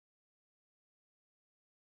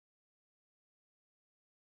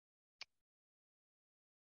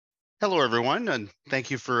Hello, everyone, and thank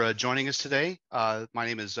you for joining us today. My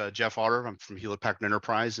name is Jeff Otter. I'm from Hewlett Packard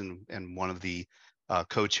Enterprise and one of the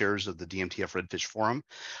co-chairs of the DMTF Redfish Forum.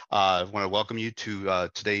 I want to welcome you to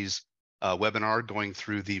today's webinar going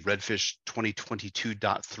through the Redfish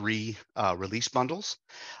 2022.3 release bundles.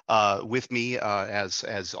 With me,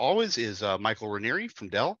 as always, is Michael Ranieri from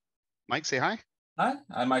Dell. Mike, say hi. Hi,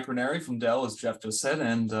 I'm Mike Ranieri from Dell, as Jeff just said,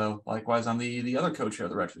 and likewise, I'm the other co-chair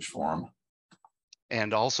of the Redfish Forum.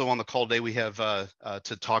 And also on the call today, we have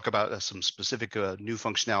to talk about some specific new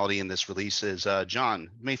functionality in this release is John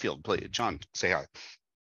Mayfield. John, say hi.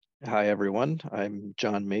 Hi, everyone. I'm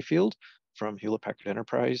John Mayfield from Hewlett Packard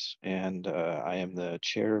Enterprise, and I am the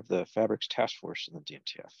chair of the Fabrics Task Force in the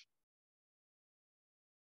DMTF.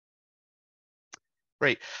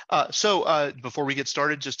 Great. So before we get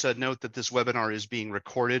started, just to note that this webinar is being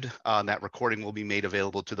recorded. That recording will be made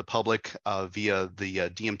available to the public via the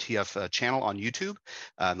DMTF channel on YouTube.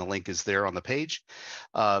 And the link is there on the page.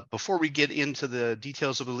 Before we get into the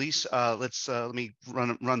details of the release, let me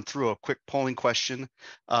run through a quick polling question.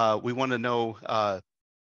 We want to know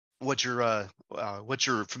what your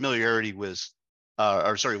familiarity was.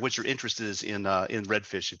 What your interest is in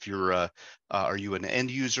Redfish. If you're, are you an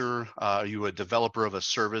end user? Are you a developer of a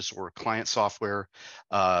service or client software?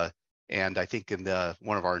 And I think in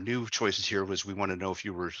one of our new choices here was we want to know if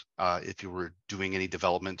you were doing any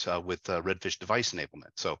development with Redfish device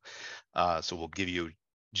enablement. So we'll give you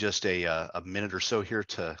just a minute or so here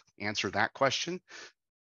to answer that question.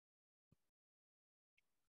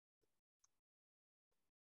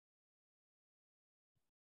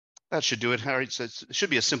 That should do it. All right, so it should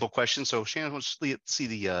be a simple question. So Shannon, let's see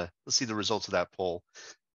the results of that poll.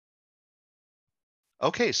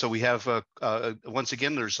 Okay, so we have once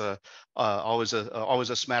again, there's always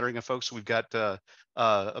a smattering of folks. We've got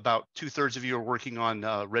about 2/3 of you are working on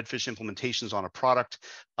Redfish implementations on a product,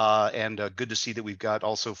 and good to see that we've got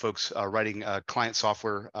also folks writing client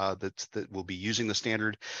software that will be using the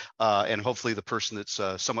standard, and hopefully the person that's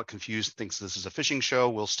somewhat confused thinks this is a phishing show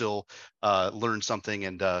will still learn something,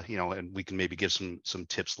 and and we can maybe give some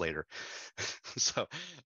tips later. So,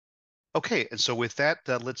 okay, and so with that,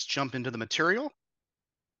 let's jump into the material.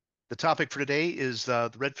 The topic for today is the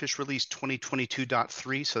Redfish release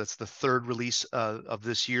 2022.3. So that's the third release of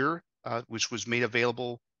this year, which was made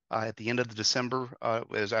available at the end of December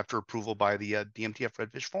as after approval by the DMTF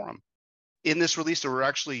Redfish Forum. In this release, there were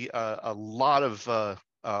actually a lot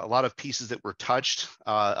of pieces that were touched,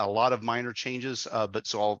 a lot of minor changes, but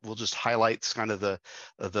so we'll just highlight kind of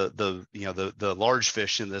the large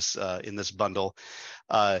fish in this bundle.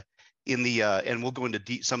 And we'll go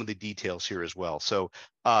into some of the details here as well. So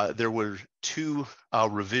there were two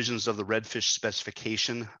revisions of the Redfish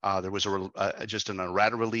specification. There was just an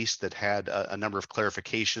errata release that had a number of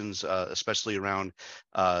clarifications, especially around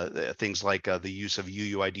things like the use of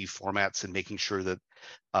UUID formats and making sure that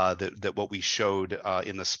that what we showed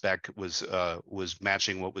in the spec was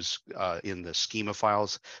matching what was in the schema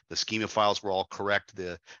files. The schema files were all correct.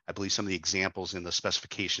 I believe some of the examples in the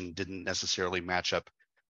specification didn't necessarily match up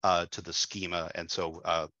to the schema, and so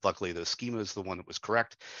luckily the schema is the one that was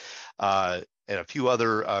correct, and a few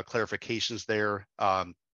other clarifications there.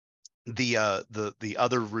 The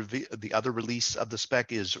other release of the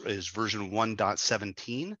spec is version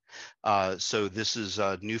 1.17. So this is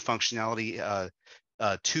new functionality.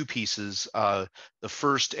 Two pieces. The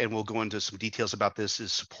first, and we'll go into some details about this,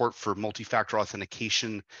 is support for multi-factor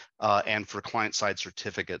authentication and for client-side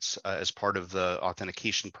certificates as part of the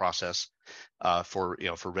authentication process for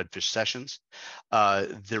Redfish sessions.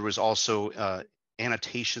 There was also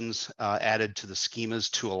annotations added to the schemas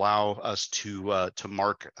to allow us to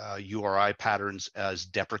mark URI patterns as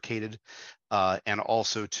deprecated, and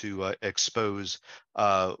also to expose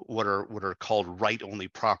what are called write-only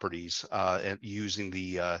properties, and using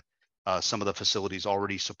some of the facilities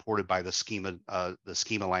already supported by the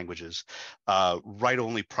schema languages.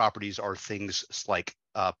 Write-only properties are things like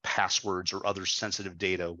passwords or other sensitive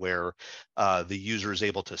data where the user is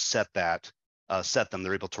able to set them,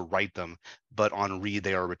 they're able to write them, but on read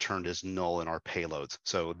they are returned as null in our payloads.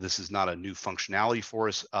 So this is not a new functionality for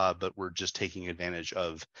us, but we're just taking advantage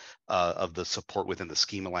of the support within the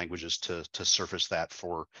schema languages to surface that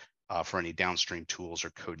for any downstream tools or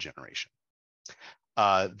code generation.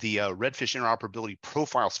 The Redfish interoperability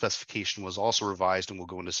profile specification was also revised, and we'll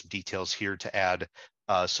go into some details here to add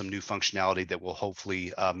some new functionality that will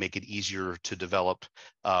hopefully make it easier to develop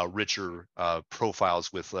richer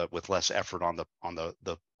profiles with less effort on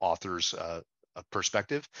the author's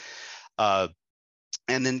perspective.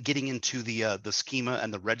 And then getting into the schema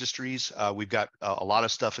and the registries, we've got a lot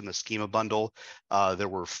of stuff in the schema bundle. There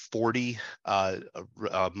were 40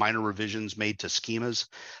 minor revisions made to schemas,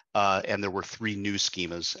 and there were 3 new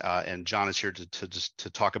schemas. And John is here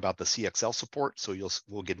to talk about the CXL support, so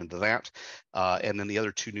we'll get into that. And then the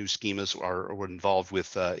other 2 new schemas were involved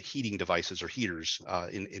with heating devices or heaters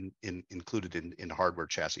included in hardware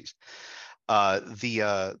chassis.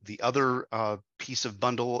 The other piece of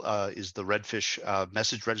bundle is the Redfish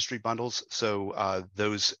message registry bundles. So there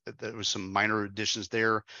was some minor additions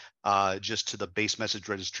there, just to the base message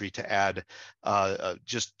registry to add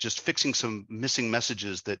just fixing some missing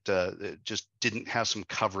messages that just didn't have some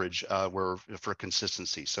coverage for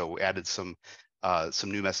consistency. So added some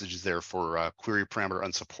new messages there for query parameter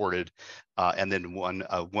unsupported, and then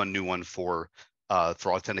one new one for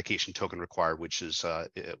authentication token required, which is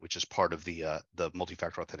part of the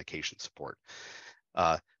multi-factor authentication support.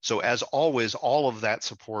 So as always, all of that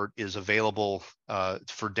support is available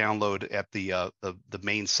for download at the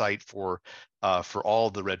main site for all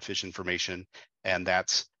the Redfish information, and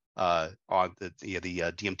that's on the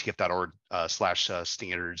DMTF.org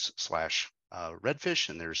 /standards/Redfish.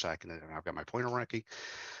 And I've got my pointer working.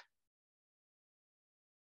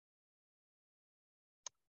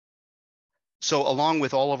 So along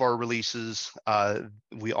with all of our releases,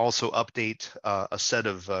 we also update a set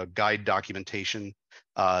of guide documentation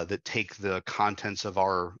that take the contents of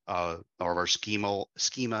our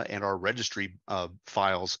schema and our registry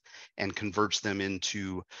files and converts them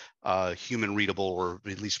into human readable, or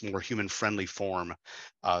at least more human friendly form,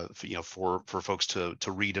 for folks to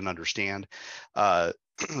read and understand.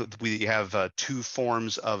 We have 2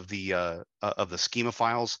 forms of the schema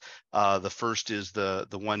files. The first is the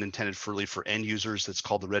one intended for end users. That's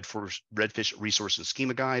called the Redfish Resource and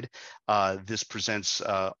Schema Guide. This presents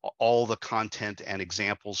all the content and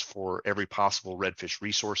examples for every possible Redfish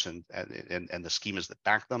resource and the schemas that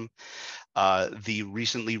back them. The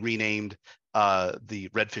recently renamed the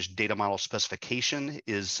Redfish data model specification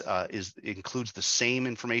includes the same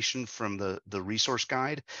information from the resource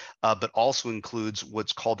guide, but also includes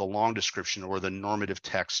what's called the long description, or the normative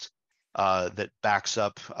text that backs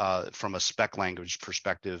up from a spec language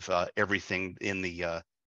perspective everything in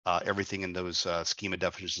those schema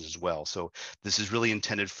definitions as well. So this is really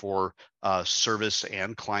intended for service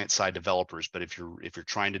and client-side developers. But if you're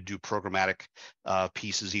trying to do programmatic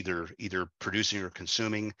pieces, either producing or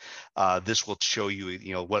consuming, this will show you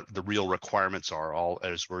what the real requirements are. All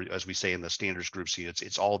as we say in the standards groups,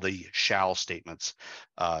 it's all the shall statements.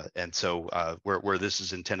 And so where this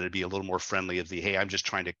is intended to be a little more friendly of the, hey, I'm just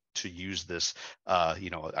trying to use this,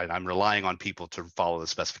 and I'm relying on people to follow the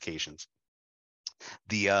specifications.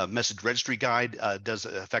 The message registry guide does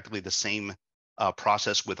effectively the same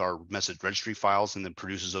process with our message registry files, and then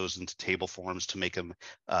produces those into table forms to make them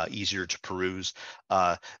easier to peruse.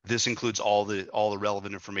 This includes all the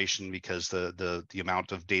relevant information, because the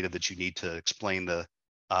amount of data that you need to explain the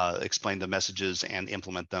messages and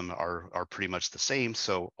implement them are pretty much the same.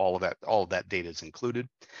 So all of that data is included.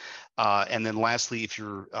 And then lastly, if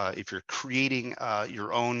you're creating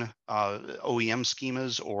your own OEM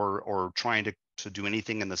schemas, or trying to do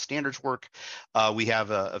anything in the standards work, we have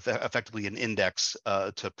effectively an index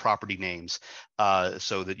to property names,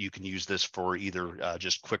 so that you can use this for either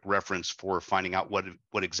just quick reference for finding out what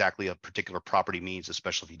exactly a particular property means,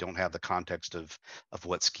 especially if you don't have the context of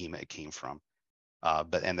what schema it came from.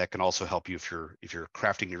 And that can also help you if you're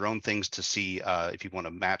crafting your own things, to see if you want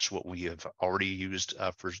to match what we have already used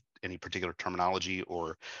for any particular terminology,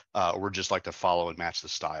 or just like to follow and match the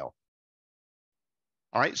style.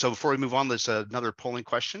 All right, so before we move on, there's another polling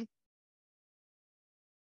question.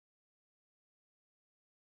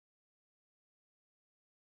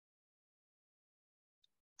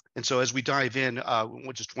 And so as we dive in,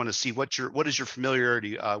 we just want to see what is your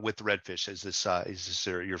familiarity with the Redfish? Is this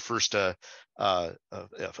your first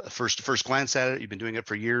first glance at it? You've been doing it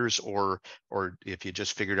for years, or if you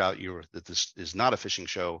just figured out that this is not a phishing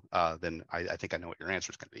show, then I think I know what your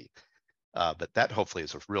answer is going to be. But that hopefully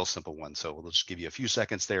is a real simple one. So we'll just give you a few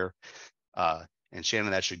seconds there, and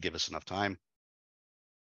Shannon, that should give us enough time.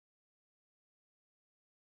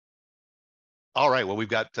 All right. Well, we've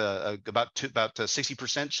got about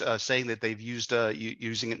 60% saying that they've used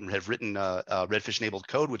using it and have written Redfish enabled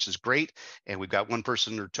code, which is great. And we've got one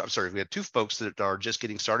person, we have 2 folks that are just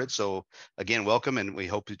getting started. So again, welcome, and we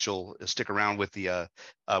hope that you'll stick around with the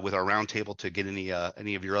with our roundtable to get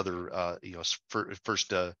any of your other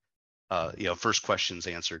first questions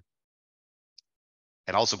answered.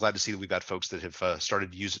 And also glad to see that we've got folks that have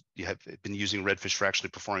started to have been using Redfish for actually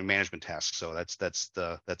performing management tasks. So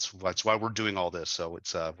that's why we're doing all this. So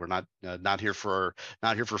it's we're not here for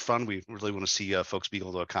fun. We really want to see folks be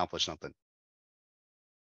able to accomplish something.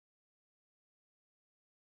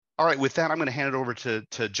 All right, with that, I'm going to hand it over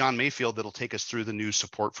to John Mayfield that'll take us through the new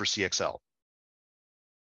support for CXL.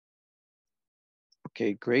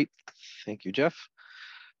 Okay, great. Thank you, Jeff.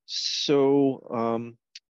 So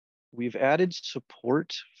we've added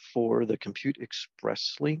support for the Compute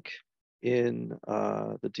Express link in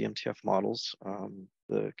the DMTF models.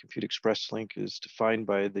 The Compute Express link is defined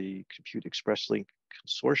by the Compute Express link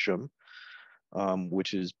Consortium,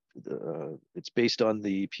 which is it's based on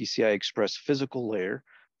the PCI Express physical layer,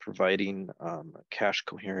 providing a cache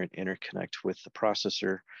coherent interconnect with the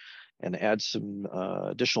processor, and adds some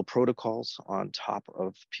additional protocols on top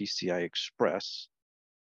of PCI Express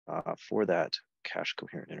for that cache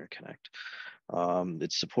coherent interconnect.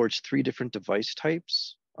 It supports 3 different device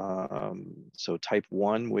types. So type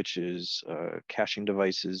 1, which is caching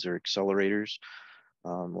devices or accelerators,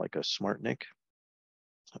 like a SmartNIC.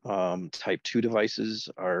 Type 2 devices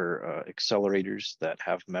are accelerators that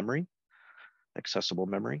have memory, accessible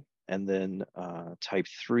memory. And then type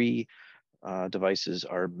 3 devices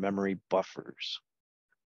are memory buffers.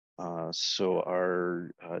 So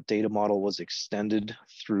our data model was extended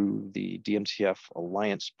through the DMTF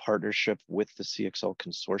Alliance partnership with the CXL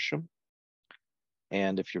Consortium.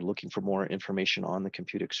 And if you're looking for more information on the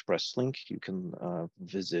Compute Express link, you can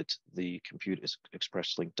visit the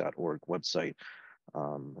computeexpresslink.org website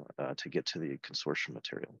to get to the consortium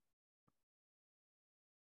material.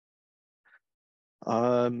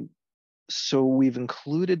 So we've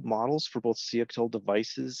included models for both CXL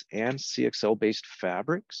devices and CXL-based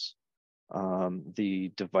fabrics.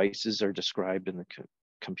 The devices are described in the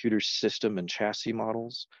computer system and chassis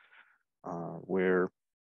models, where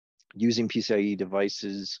using PCIe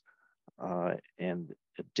devices and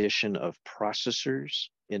addition of processors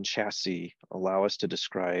in chassis allow us to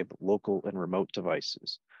describe local and remote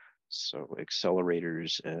devices, so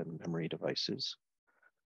accelerators and memory devices.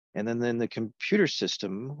 And then the computer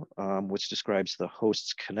system, which describes the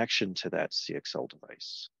host's connection to that CXL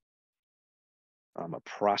device. A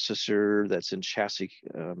processor that's in chassis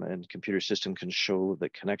and computer system can show the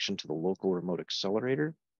connection to the local remote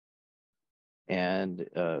accelerator. And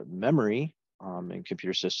memory in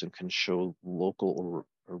computer system can show local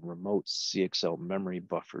or remote CXL memory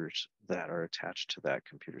buffers that are attached to that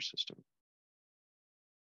computer system.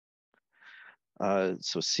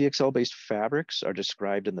 So CXL-based fabrics are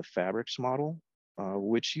described in the fabrics model,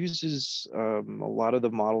 which uses a lot of the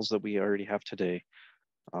models that we already have today,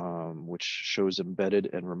 which shows embedded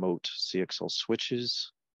and remote CXL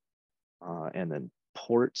switches. And then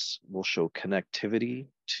ports will show connectivity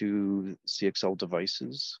to CXL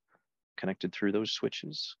devices connected through those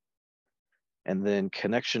switches. And then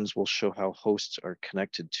connections will show how hosts are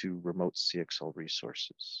connected to remote CXL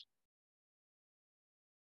resources.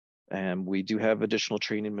 And we do have additional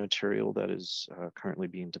training material that is currently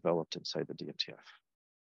being developed inside the DMTF.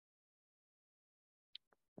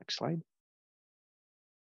 Next slide.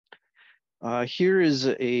 Here is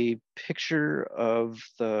a picture of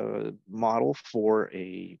the model for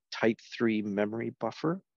a type 3 memory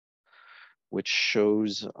buffer, which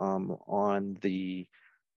shows on the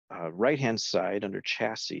right-hand side under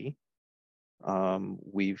chassis,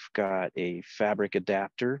 we've got a fabric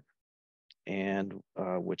adapter, and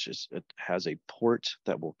it has a port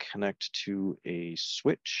that will connect to a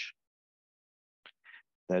switch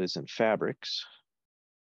that is in fabrics.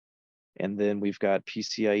 And then we've got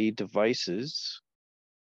PCIe devices,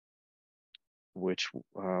 which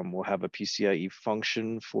will have a PCIe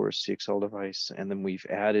function for a CXL device. And then we've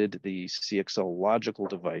added the CXL logical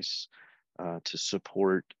device to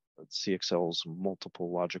support CXL's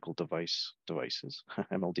multiple logical devices,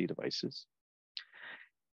 MLD devices.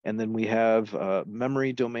 And then we have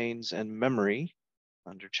memory domains and memory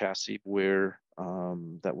under chassis, where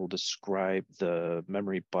that will describe the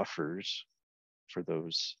memory buffers for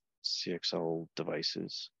those CXL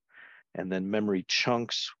devices. And then memory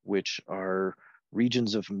chunks, which are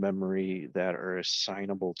regions of memory that are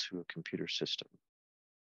assignable to a computer system.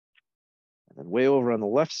 And then way over on the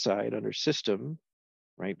left side under system,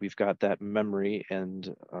 right, we've got that memory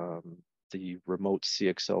and the remote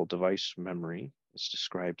CXL device memory is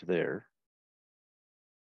described there.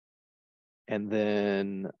 And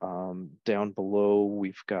then down below,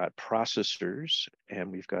 we've got processors,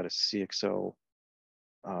 and we've got a CXL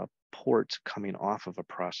port coming off of a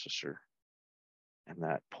processor. And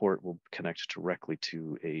that port will connect directly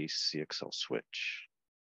to a CXL switch.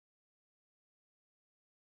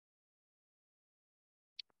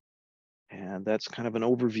 And that's kind of an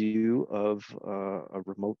overview of a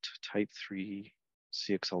remote Type 3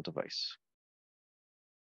 CXL device.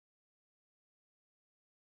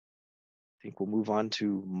 I think we'll move on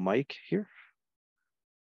to Mike here.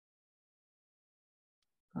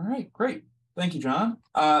 All right, great. Thank you, John.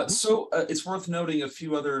 So it's worth noting a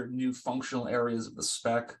few other new functional areas of the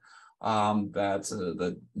spec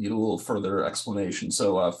that need a little further explanation.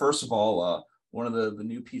 So first of all, one of the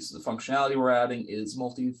new pieces of functionality we're adding is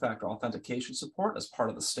multi-factor authentication support as part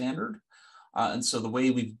of the standard. And so the way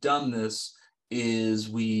we've done this is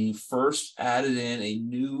we first added in a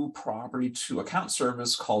new property to account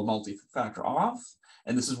service called multi-factor auth.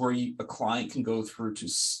 And this is where a client can go through to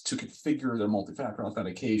configure their multi-factor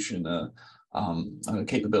authentication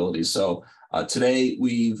capabilities. So today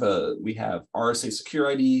we have RSA Secure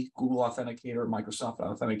ID, Google Authenticator, Microsoft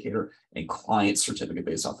Authenticator, and client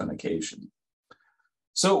certificate-based authentication.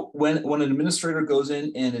 So when an administrator goes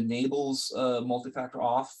in and enables multi-factor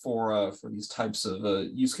auth for these types of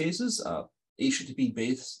use cases, HTTP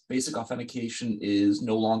basic authentication is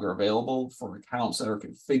no longer available for accounts that are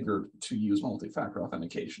configured to use multi-factor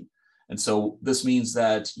authentication. And so this means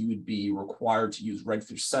that you would be required to use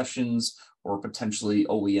Redfish sessions or potentially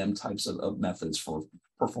OEM types of methods for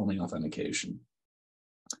performing authentication.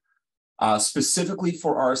 Specifically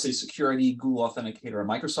for RSA Secure ID, Google Authenticator, and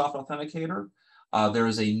Microsoft Authenticator, there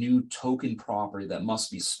is a new token property that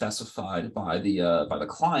must be specified by the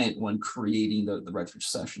client when creating the Redfish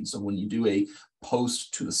session. So when you do a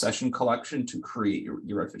post to the session collection to create your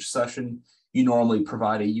Redfish session, you normally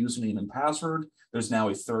provide a username and password. There's now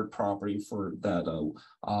a third property for that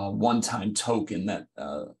one-time token that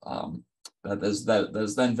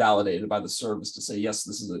is then validated by the service to say, yes,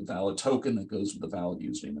 this is a valid token that goes with a valid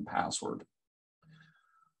username and password.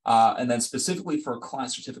 And then specifically for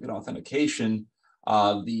client certificate authentication,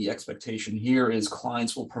 the expectation here is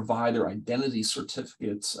clients will provide their identity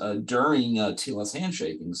certificates during TLS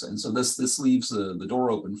handshakings. And so this leaves the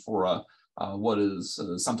door open for what is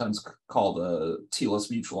sometimes called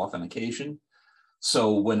TLS mutual authentication.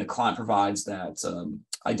 So when a client provides that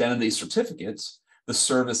identity certificate, the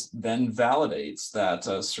service then validates that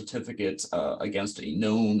certificate against a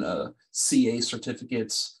known CA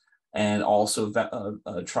certificate, and also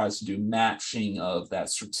tries to do matching of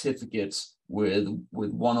that certificate with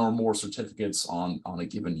one or more certificates on a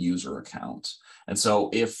given user account. And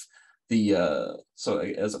so if so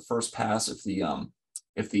as a first pass, if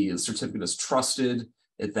the certificate is trusted,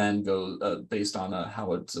 it then goes based on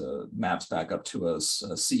how it maps back up to a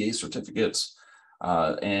CA certificate,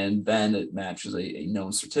 and then it matches a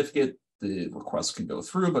known certificate. The request can go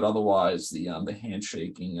through, but otherwise the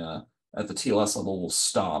handshaking at the TLS level will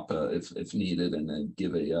stop if needed, and then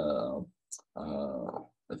give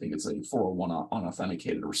I think it's a 401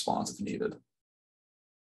 unauthenticated response if needed.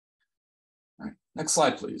 All right, next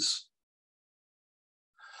slide, please.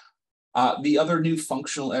 The other new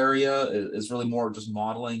functional area is really more just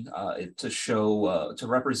modeling to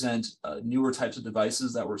represent newer types of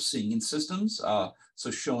devices that we're seeing in systems.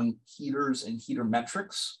 So showing heaters and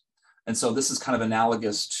HeaterMetrics. And so this is kind of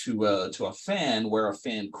analogous to a fan, where a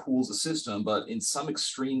fan cools a system, but in some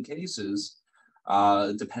extreme cases,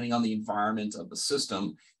 depending on the environment of the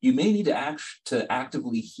system, you may need to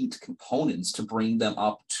actively heat components to bring them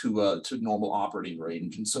up to normal operating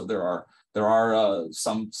range. And so there are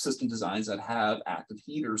some system designs that have active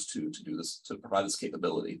heaters to do this, to provide this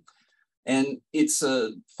capability. And it's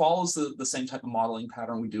follows the same type of modeling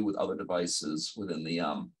pattern we do with other devices within the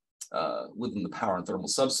power and thermal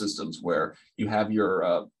subsystems, where you have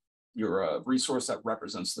your resource that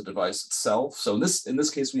represents the device itself. So in this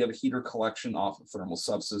case, we have a heater collection off a thermal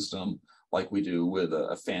subsystem, like we do with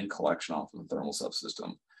a fan collection off of a thermal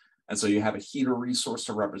subsystem. And so you have a heater resource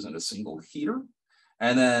to represent a single heater.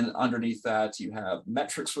 And then underneath that, you have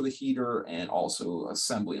metrics for the heater and also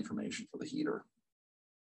assembly information for the heater.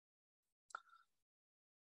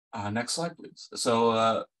 Next slide, please.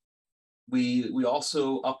 So we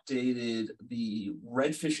also updated the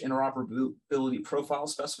Redfish interoperability profile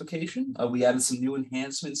specification. We added some new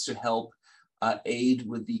enhancements to help aid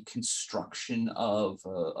with the construction of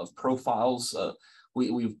profiles.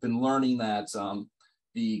 We've been learning that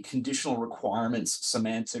the conditional requirements,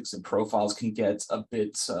 semantics, and profiles can get a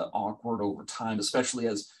bit awkward over time, especially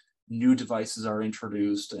as new devices are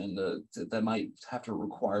introduced, and that might have to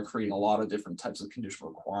require creating a lot of different types of conditional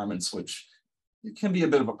requirements, which it can be a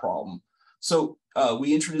bit of a problem. So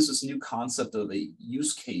we introduced this new concept of a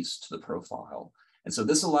use case to the profile. And so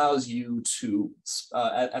this allows you to,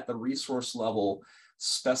 at the resource level,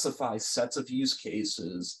 specify sets of use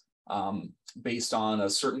cases based on a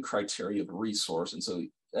certain criteria of a resource. And so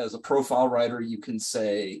as a profile writer, you can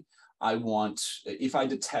say, if I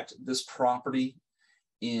detect this property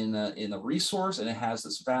in a resource and it has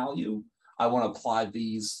this value, I want to apply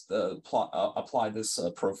this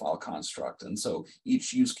profile construct. And so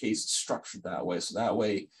each use case is structured that way. So that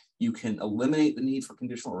way you can eliminate the need for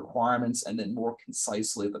conditional requirements and then more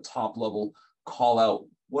concisely at the top level call out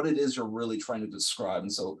what it is you're really trying to describe.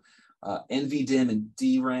 And so NVDIM and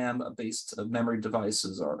DRAM-based memory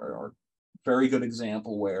devices are a very good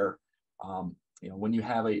example where when you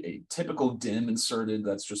have a typical DIM inserted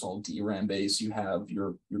that's just all DRAM based, you have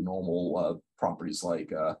your normal properties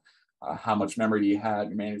like how much memory do you have,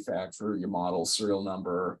 your manufacturer, your model, serial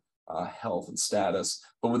number, health and status.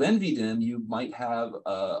 But with NVDIM, you might have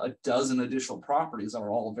a dozen additional properties that are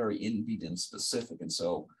all very NVDIM specific. And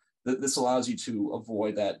so this allows you to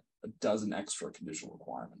avoid that a dozen extra conditional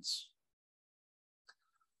requirements.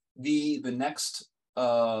 The next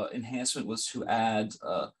enhancement was to add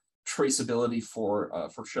traceability for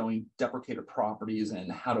showing deprecated properties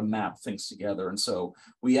and how to map things together. And so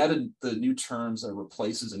we added the new terms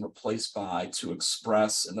replaces and replaced by to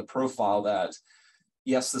express in the profile that,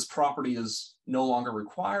 yes, this property is no longer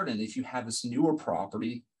required. And if you have this newer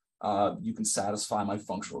property, you can satisfy my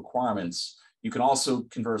functional requirements. You can also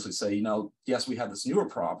conversely say, yes, we have this newer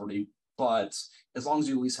property, but as long as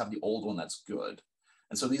you at least have the old one, that's good.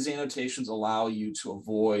 And so these annotations allow you to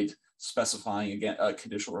avoid specifying again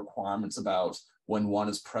conditional requirements about when one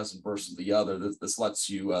is present versus the other. This lets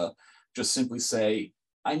you just simply say,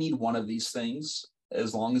 I need one of these things.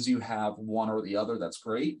 As long as you have one or the other, that's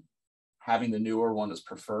great. Having the newer one is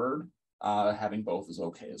preferred. Having both is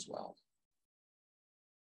okay as well.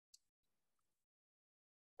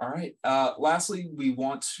 All right. Lastly, we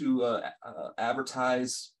want to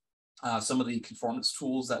advertise some of the conformance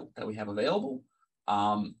tools that we have available.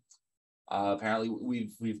 Apparently,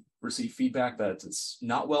 we've received feedback that it's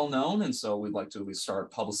not well known, and so we'd like to at least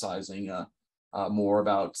start publicizing more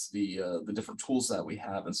about the different tools that we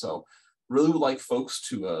have. And so, really would like folks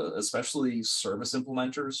to, especially service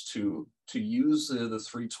implementers, to use the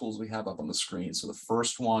three tools we have up on the screen. So the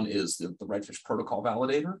first one is the Redfish Protocol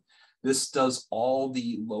Validator. This does all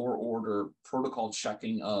the lower order protocol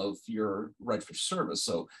checking of your Redfish service.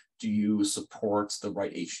 So do you support the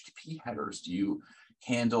right HTTP headers? Do you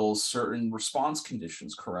handle certain response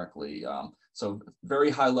conditions correctly? So very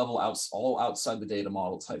high level, all outside the data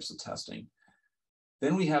model types of testing.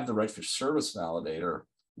 Then we have the Redfish Service Validator,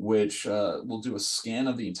 which will do a scan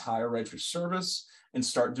of the entire Redfish service and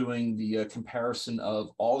start doing the comparison of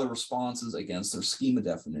all the responses against their schema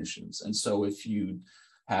definitions. And so if you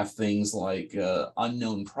have things like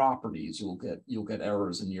unknown properties, you'll get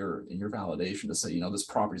errors in your validation to say, this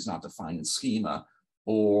property is not defined in schema,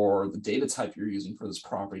 or the data type you're using for this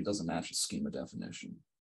property doesn't match the schema definition.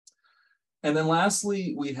 And then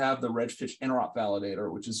lastly, we have the Redfish Interop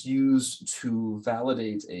Validator, which is used to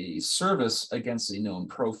validate a service against a known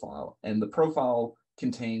profile. And the profile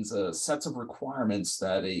contains sets of requirements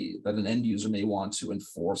that an end user may want to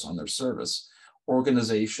enforce on their service.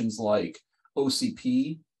 Organizations like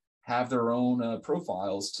OCP have their own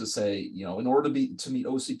profiles to say, in order to meet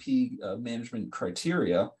OCP management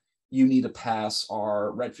criteria, you need to pass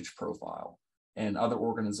our Redfish profile. And other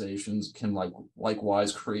organizations can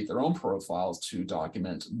likewise create their own profiles to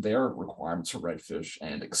document their requirements for Redfish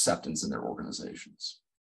and acceptance in their organizations.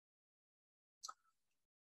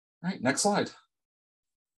 All right, next slide.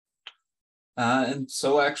 And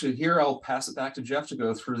so actually here, I'll pass it back to Jeff to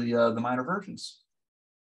go through the minor versions.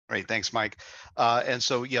 Great, thanks, Mike. And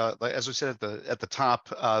so, yeah, as we said at the top,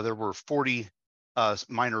 there were 40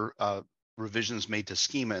 minor revisions made to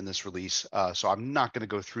schema in this release. So I'm not going to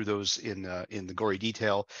go through those in the gory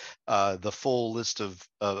detail. The full list of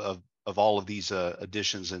all of these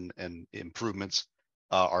additions and improvements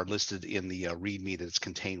are listed in the README that's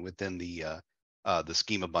contained within the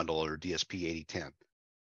schema bundle, or DSP 8010.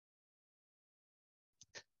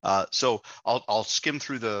 So I'll skim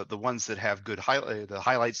through the ones that have good the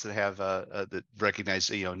highlights that have that recognize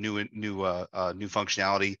new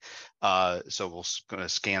functionality. So we'll kind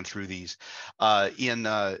of scan through these.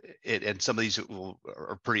 And some of these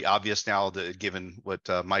are pretty obvious now, given what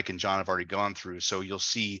Mike and John have already gone through. So you'll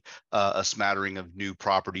see a smattering of new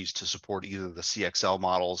properties to support either the CXL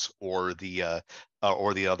models or the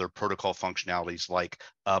other protocol functionalities like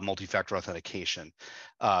multi-factor authentication.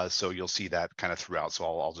 So you'll see that kind of throughout. So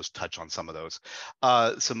I'll just touch on some of those.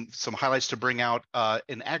 Some highlights to bring out: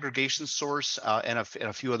 an aggregation source and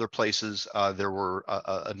a few other places. There were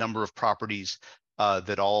a number of properties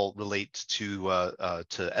that all relate to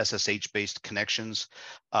SSH-based connections,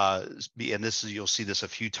 and you'll see this a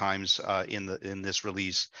few times in this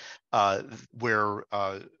release, where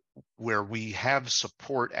where we have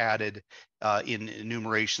support added in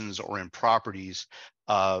enumerations or in properties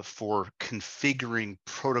for configuring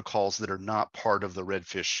protocols that are not part of the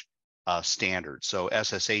Redfish standard. So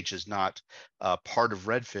SSH is not part of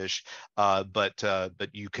Redfish, but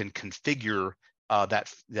you can configure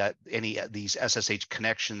that any these SSH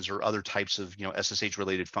connections or other types of SSH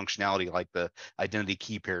related functionality like the identity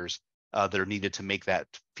key pairs that are needed to make that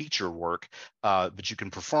feature work, but you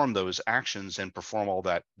can perform those actions and perform all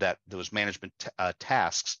those management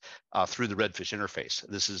tasks through the Redfish interface.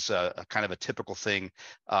 This is a kind of a typical thing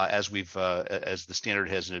as the standard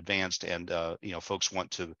has advanced, and folks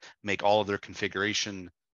want to make all of their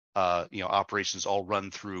configuration operations all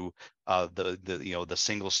run through the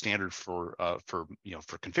single standard for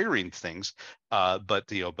configuring things,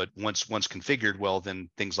 but once configured, well, then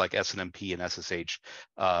things like SNMP and SSH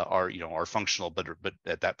are functional, but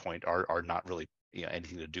at that point are not really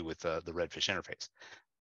anything to do with the Redfish interface.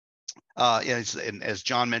 And as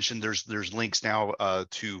John mentioned, there's links now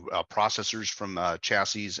to processors from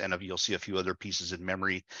chassis, and you'll see a few other pieces in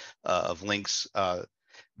memory of links.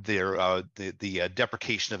 The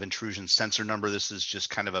deprecation of intrusion sensor number. This is just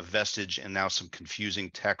kind of a vestige and now some confusing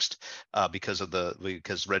text because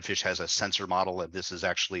Redfish has a sensor model, and this is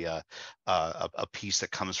actually a piece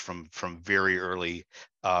that comes from very early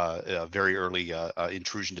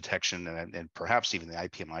intrusion detection and perhaps even the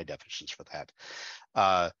IPMI definitions for that.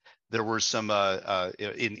 There were some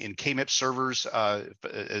in KMIP servers,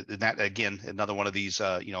 that again, another one of these,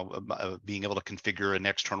 being able to configure an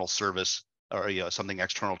external service or something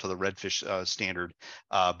external to the Redfish standard,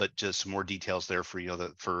 but just some more details there for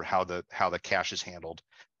for how the cache is handled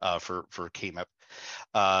for KMIP.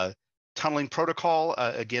 Tunneling protocol,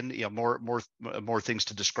 again, more things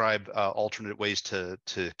to describe alternate ways to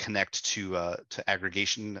connect to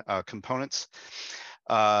aggregation components.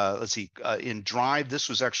 Let's see, in Drive, this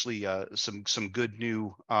was actually some good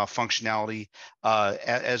new functionality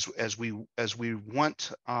as we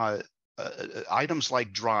want items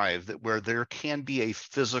like Drive, where there can be a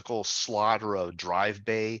physical slot or a drive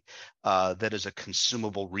bay that is a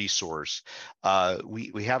consumable resource.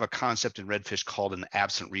 We have a concept in Redfish called an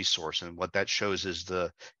absent resource, and what that shows is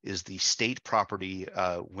the state property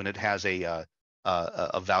when it has a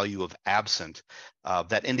value of absent,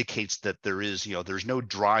 that indicates that there's no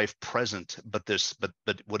drive present, but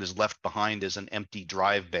what is left behind is an empty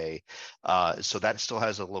drive bay. So that still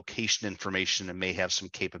has a location information and may have some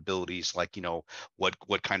capabilities like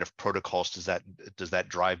what kind of protocols does that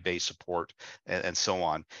drive bay support, and so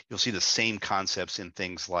on. You'll see the same concepts in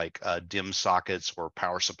things like DIMM sockets or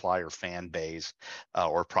power supply or fan bays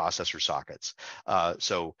or processor sockets.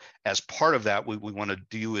 So as part of that, we want to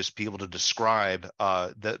do is be able to describe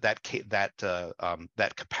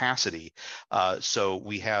that capacity. So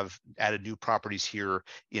we have added new properties here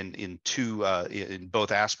in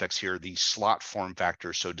both aspects here. The slot form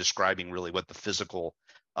factor, so describing really what the physical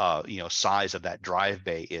size of that drive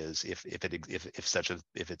bay is, if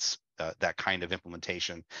it's that kind of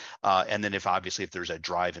implementation, and then if there's a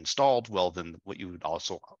drive installed, well, then what you would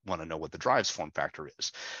also want to know what the drive's form factor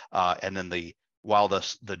is, and then while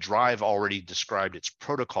the drive already described its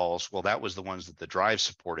protocols, well, that was the ones that the drive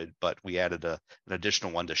supported, but we added an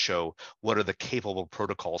additional one to show what are the capable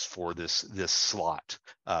protocols for this slot,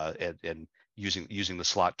 and using the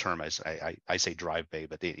slot term as I say drive bay,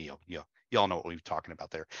 but you all know what we're talking about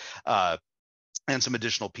there. And some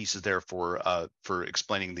additional pieces there for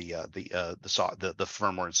explaining the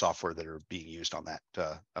firmware and software that are being used on that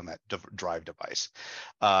drive device.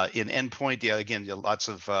 In endpoint, again, lots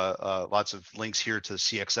of links here to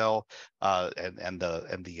CXL and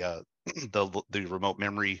the remote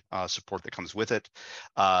memory support that comes with it.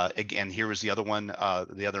 Again, here is the other one,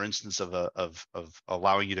 the other instance of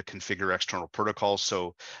allowing you to configure external protocols.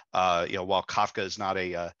 So while Kafka is not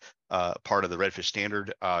a part of the Redfish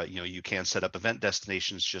standard, you can set up event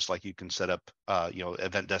destinations just like you can set up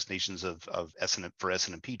event destinations for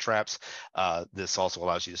SNMP traps. This also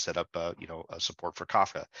allows you to set up support for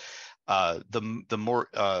Kafka. The more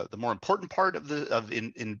important part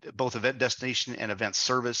in both event destination and event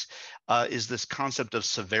service is this concept of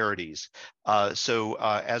severities. So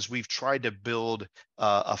as we've tried to build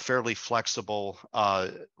a fairly flexible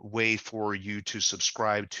way for you to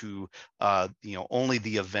subscribe to only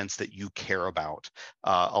the events that you care about,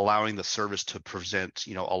 allowing the service to present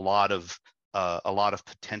a lot of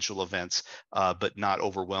potential events, but not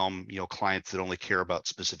overwhelm clients that only care about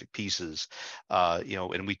specific pieces.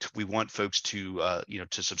 And we want folks to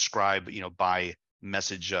to subscribe by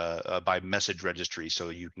message registry, so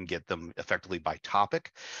you can get them effectively by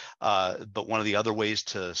topic. But one of the other ways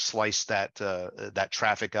to slice that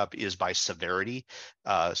traffic up is by severity.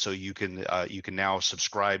 So you can now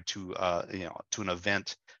subscribe to to an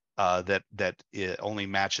event that only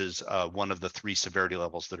matches one of the 3 severity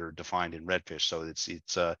levels that are defined in Redfish. So it's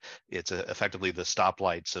effectively the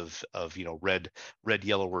stoplights of red,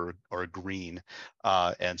 yellow, or green.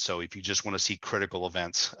 And so if you just want to see critical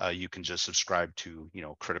events, you can just subscribe to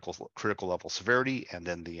critical level severity, and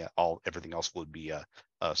then everything else would be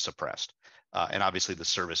suppressed. And obviously the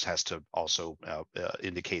service has to also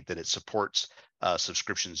indicate that it supports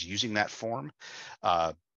subscriptions using that form.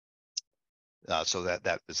 So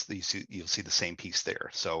you'll see the same piece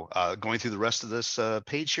there. So going through the rest of this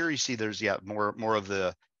page here, you see there's more of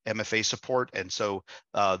the MFA support, and so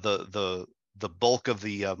the bulk of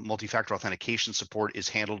the multi-factor authentication support is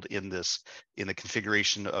handled in the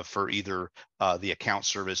configuration for either the account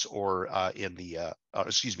service or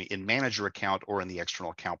in manager account or in the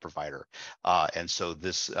external account provider. And so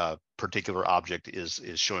this particular object is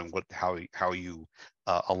showing how you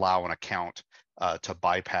allow an account to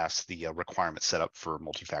bypass the requirement set up for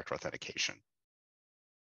multi-factor authentication.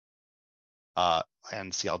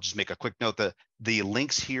 And see, I'll just make a quick note that the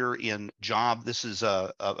links here in job, this is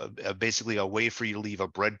basically a way for you to leave a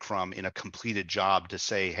breadcrumb in a completed job to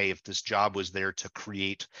say, hey, if this job was there to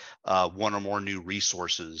create one or more new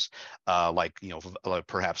resources, like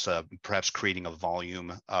perhaps creating a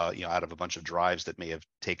volume out of a bunch of drives that may have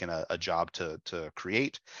taken a job to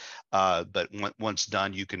create. But once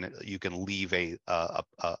done, you can leave an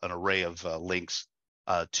array of links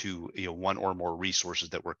to one or more resources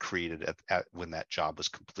that were created at when that job was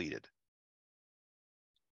completed.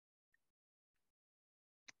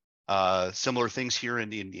 Similar things here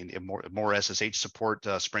in more SSH support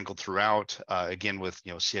sprinkled throughout, again with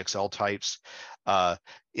CXL types.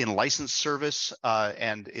 In license service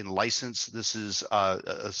and in license, this is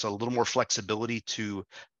so a little more flexibility to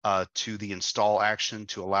the install action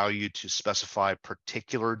to allow you to specify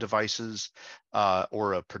particular devices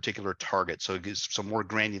or a particular target. So it gives some more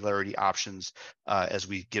granularity options as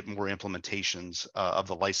we get more implementations of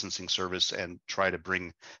the licensing service and try to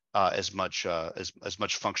bring as much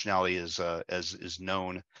functionality as is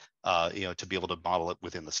known, to be able to model it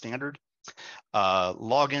within the standard.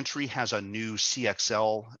 Log entry has a new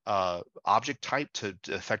CXL object type to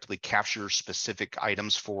effectively capture specific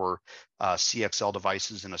items for CXL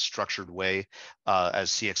devices in a structured way,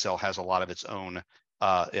 as CXL has a lot of its own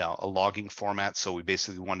a logging format. So we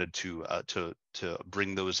basically wanted to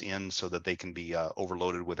bring those in so that they can be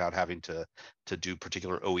overloaded without having to do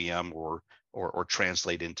particular OEM or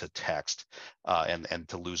translate into text and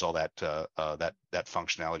to lose all that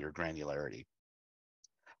functionality or granularity.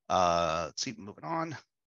 Let's see, moving on.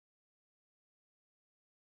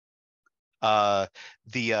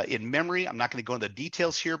 In memory, I'm not going to go into the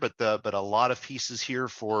details here, but a lot of pieces here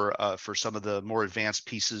for some of the more advanced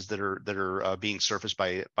pieces that are being surfaced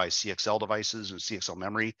by CXL devices and CXL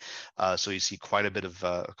memory. So you see quite a bit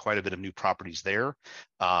of new properties there,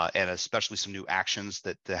 and especially some new actions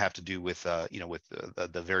that have to do with with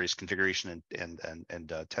the various configuration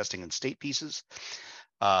and testing and state pieces.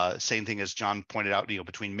 Same thing as John pointed out,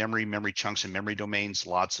 between memory chunks and memory domains,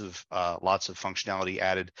 lots of functionality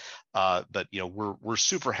added. But we're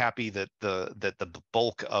super happy that the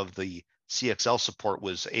bulk of the CXL support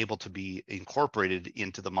was able to be incorporated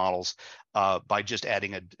into the models by just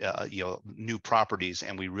adding new properties,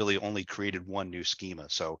 and we really only created one new schema.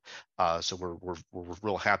 So we're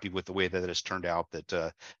real happy with the way that it has turned out,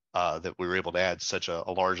 that we were able to add such a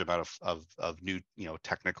large amount of new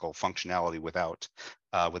technical functionality without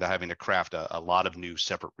having to craft a lot of new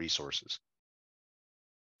separate resources.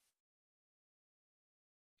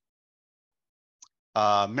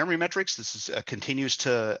 Memory metrics. This is continues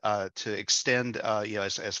to extend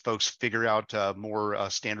as folks figure out more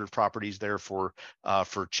standard properties there for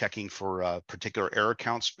checking for particular error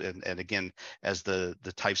counts, and again, as the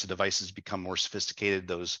types of devices become more sophisticated,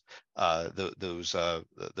 those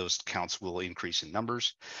counts will increase in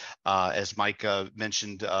numbers. As Mike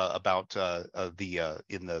mentioned about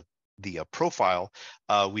in the profile,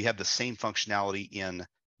 we have the same functionality in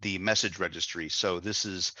the message registry. So this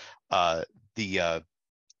is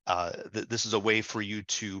this is a way for you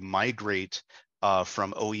to migrate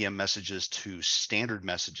from OEM messages to standard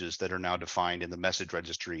messages that are now defined in the message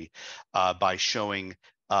registry by showing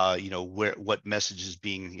what message is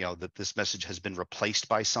being, that this message has been replaced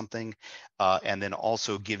by something, and then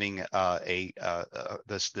also giving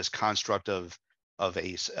this construct of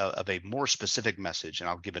a more specific message. And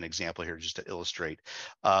I'll give an example here just to illustrate.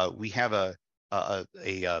 We have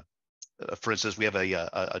for instance, we have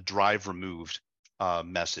a drive removed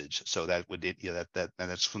message. So that would, and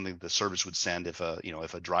that's something the service would send if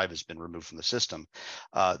if a drive has been removed from the system.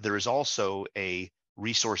 There is also a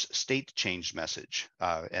resource state change message,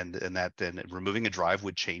 and that then removing a drive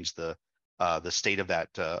would change the state of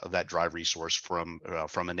that drive resource from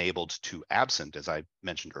enabled to absent, as I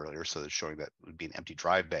mentioned earlier. So it's showing that it would be an empty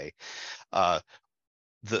drive bay.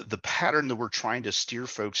 The pattern that we're trying to steer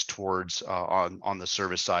folks towards on the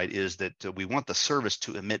service side is that we want the service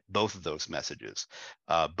to emit both of those messages,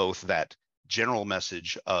 both that general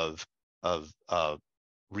message of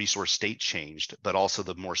resource state changed, but also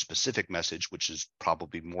the more specific message, which is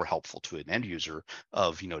probably more helpful to an end user,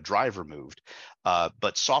 of drive removed.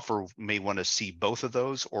 But software may want to see both of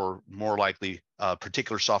those, or more likely,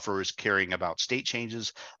 particular software is caring about state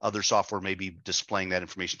changes. Other software may be displaying that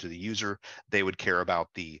information to the user. They would care about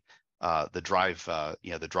the drive,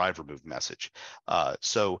 the drive removed message.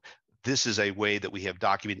 So this is a way that we have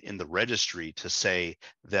documented in the registry to say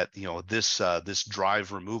that this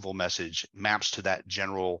drive removal message maps to that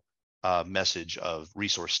general message of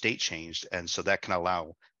resource state changed, and so that can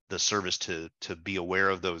allow the service to be aware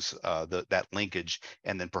of those that linkage,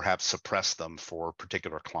 and then perhaps suppress them for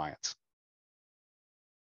particular clients.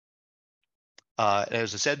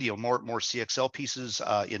 As I said, more CXL pieces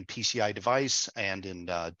in PCI device and in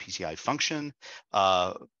PCI function.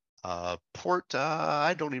 Port,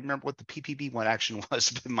 I don't even remember what the PPB one action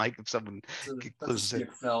was, but Mike, if someone that's a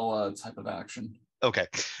CXL type of action. Okay.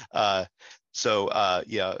 So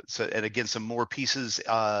and again, some more pieces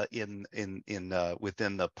within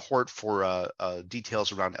the port for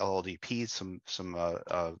details around LLDP,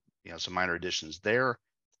 some minor additions there.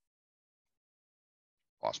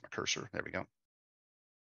 Lost my cursor. There we go.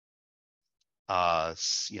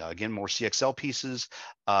 Again, more CXL pieces.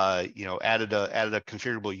 Added a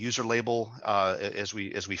configurable user label as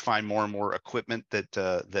we find more and more equipment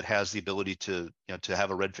that has the ability to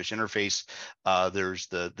have a Redfish interface. There's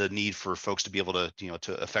the need for folks to be able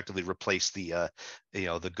to effectively replace the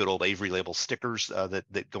good old Avery label stickers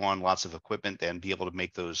that go on lots of equipment, and be able to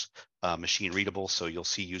make those machine readable. So you'll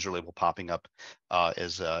see user label popping up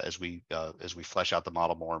as we flesh out the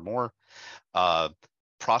model more and more.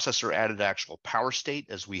 Processor added actual power state,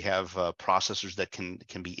 as we have processors that can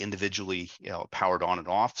be individually powered on and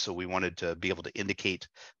off. So we wanted to be able to indicate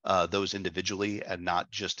those individually, and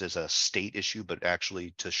not just as a state issue, but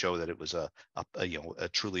actually to show that it was a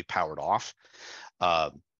truly powered off.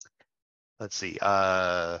 Let's see.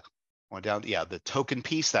 Going down, the token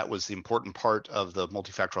piece, that was the important part of the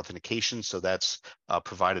multi-factor authentication. So that's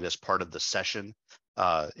provided as part of the session,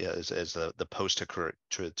 as the post to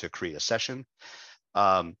create a session.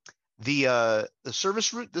 The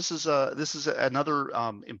service route, this is another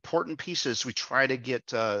important piece as we try to get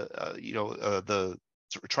try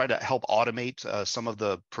to help automate some of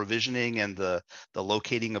the provisioning and the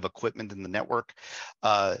locating of equipment in the network.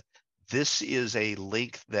 This is a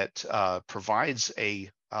link that provides a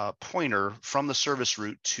pointer from the service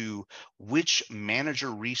route to which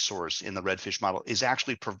manager resource in the Redfish model is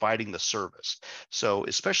actually providing the service. So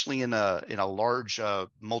especially in a large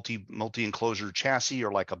multi-enclosure chassis,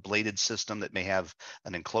 or like a bladed system that may have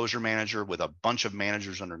an enclosure manager with a bunch of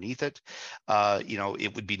managers underneath it,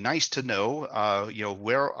 it would be nice to know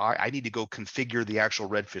where I need to go configure the actual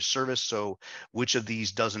Redfish service. So which of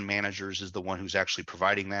these dozen managers is the one who's actually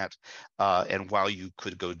providing that? And while you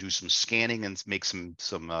could go do some scanning and make some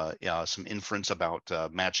inference about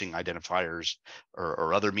matching identifiers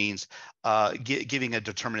or other means, giving a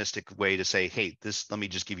deterministic way to say, hey, let me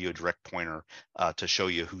just give you a direct pointer to show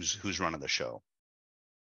you who's running the show.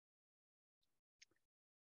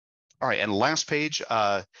 All right, and last page,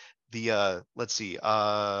 let's see,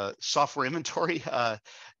 software inventory.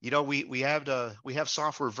 We have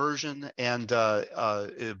software version, and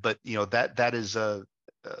but that is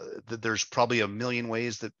there's probably a million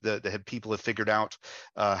ways that people have figured out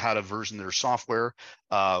how to version their software.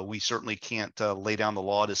 We certainly can't lay down the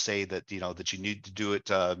law to say that that you need to do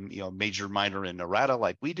it major, minor, and errata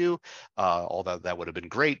like we do. Although that would have been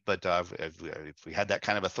great, but if we had that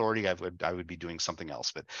kind of authority, I would be doing something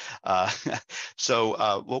else. But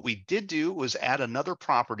so what we did do was add another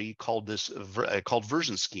property called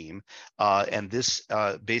version scheme, and this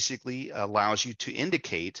basically allows you to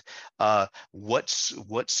indicate what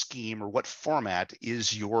scheme or what format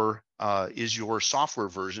is your is your software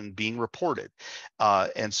version being reported?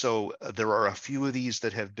 And so there are a few of these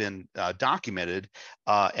that have been documented,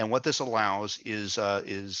 and what this allows is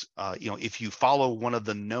if you follow one of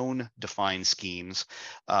the known defined schemes,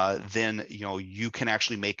 then you can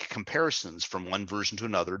actually make comparisons from one version to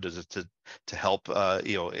another to help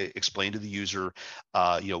explain to the user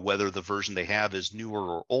whether the version they have is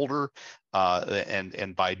newer or older,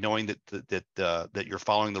 and by knowing that you're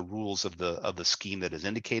following the rules of the scheme that is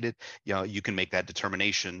indicated, you can make that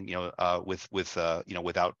determination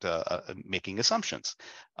without making assumptions.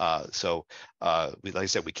 Like I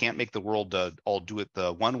said, we can't make the world all do it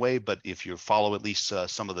the one way, but if you follow at least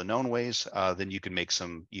some of the known ways, then you can make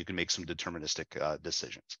some deterministic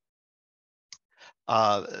decisions.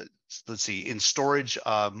 Let's see, in storage,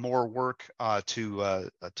 more work to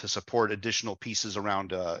support additional pieces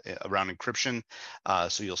around encryption.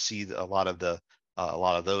 So you'll see a lot of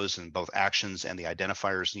those in both actions and the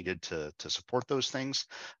identifiers needed to support those things.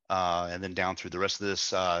 And then down through the rest of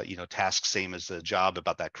this, tasks same as the job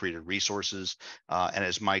about that created resources. And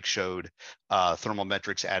as Mike showed,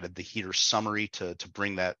 ThermalMetrics added the heater summary to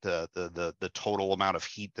bring that the total amount of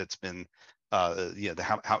heat that's been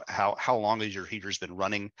how long has your heater's been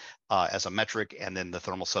running as a metric, and then the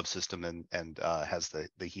thermal subsystem and has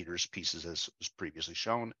the heaters pieces as was previously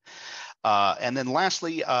shown. And then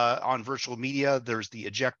lastly, on virtual media, there's the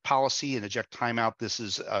eject policy and eject timeout. This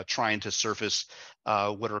is trying to surface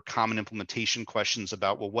what are common implementation questions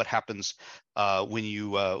about, well, what happens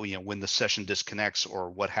when when the session disconnects, or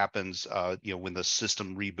what happens when the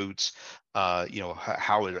system reboots,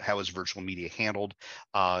 how is virtual media handled?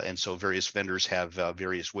 And so various vendors have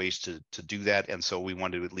various ways to do that, and so we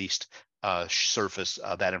want to at least surface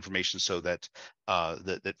that information so that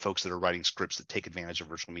that folks that are writing scripts that take advantage of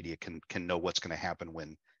virtual media can know what's going to happen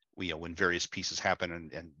when various pieces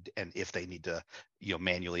happen, and if they need to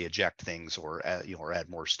manually eject things or add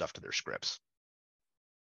more stuff to their scripts.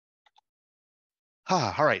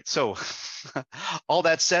 All right, so all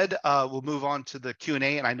that said, we'll move on to the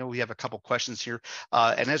Q&A, and I know we have a couple questions here.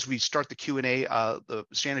 And as we start the Q&A,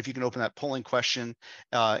 Shannon, if you can open that polling question,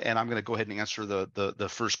 and I'm going to go ahead and answer the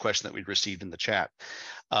first question that we received in the chat.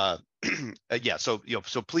 Yeah, so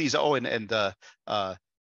please. Oh,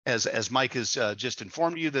 as Mike has just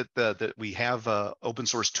informed you that we have open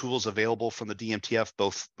source tools available from the DMTF,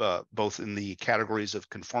 both in the categories of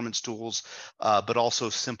conformance tools, but also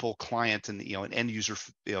simple client and end user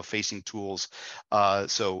facing tools.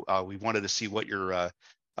 So we wanted to see what your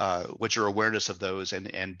awareness of those,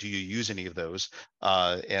 and do you use any of those?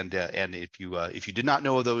 And if you did not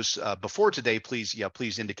know of those before today, please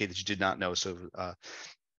indicate that you did not know, so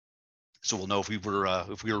we'll know if we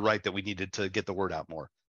were right that we needed to get the word out more.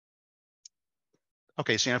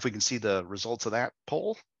 Okay, so if we can see the results of that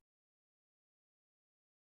poll.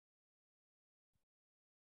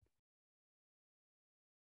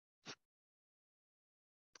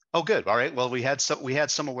 Oh, good. All right. Well, we had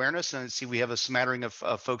some awareness, and I see we have a smattering of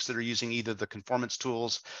folks that are using either the conformance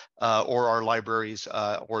tools or our libraries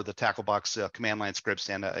or the Tacklebox command line scripts,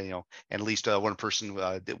 and and at least one person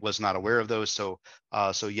that was not aware of those. So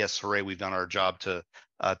yes, hooray! We've done our job to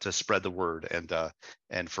spread the word.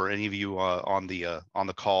 And for any of you on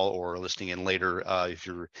the call or listening in later, if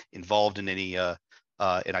you're involved in any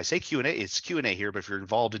and I say Q&A, it's Q&A here, but if you're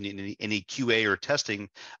involved in any QA or testing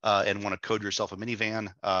and want to code yourself a minivan,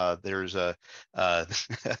 there's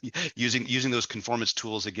using those conformance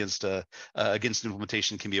tools against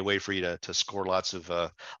implementation can be a way for you to score lots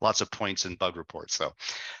of points in bug reports. So.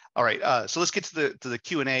 All right, so let's get to the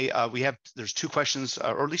Q&A. There's two questions,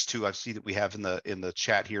 or at least two I see that we have in the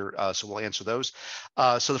chat here. So we'll answer those.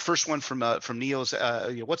 So the first one from Neo is,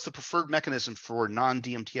 what's the preferred mechanism for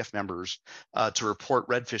non-DMTF members to report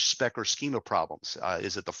Redfish spec or schema problems?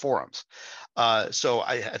 Is it the forums? So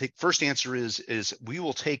I think first answer is we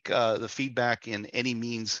will take the feedback in any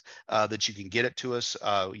means that you can get it to us.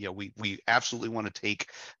 We absolutely want to take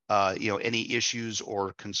any issues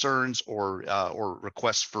or concerns or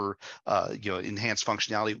requests for enhanced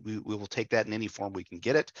functionality. We will take that in any form we can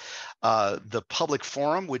get it. The public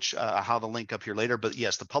forum, which I'll have a link up here later, but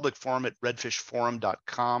yes, the public forum at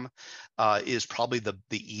redfishforum.com is probably the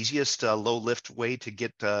easiest low lift way to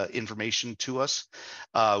get information to us.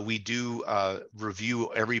 We do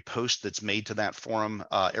review every post that's made to that forum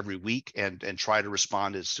every week and try to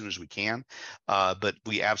respond as soon as we can. But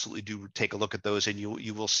we absolutely do take a look at those, and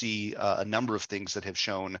you will see a number of things that have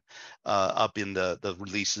shown up in the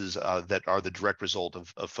releases that are the direct result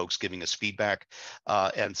of folks giving us feedback,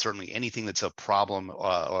 and certainly anything that's a problem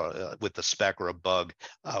with the spec or a bug,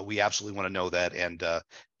 we absolutely want to know that. And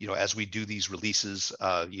as we do these releases,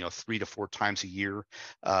 3 to 4 times a year,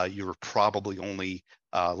 you're probably only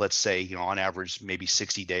let's say, on average, maybe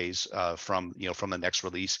 60 days from the next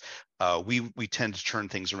release. We tend to turn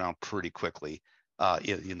things around pretty quickly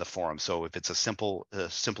in the forum. So if it's a simple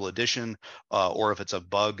addition or if it's a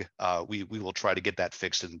bug, we will try to get that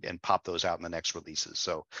fixed and pop those out in the next releases.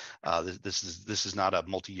 So this is not a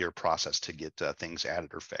multi-year process to get things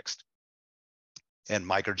added or fixed. And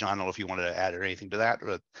Mike or John, I don't know if you wanted to add anything to that.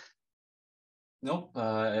 Nope,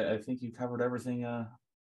 I think you covered everything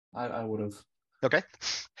I would have. Okay.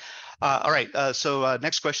 All right. So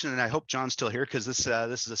next question, and I hope John's still here because this is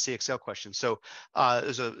a CXL question. So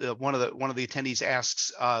there's one of the attendees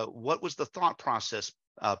asks, what was the thought process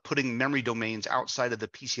putting memory domains outside of the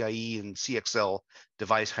PCIe and CXL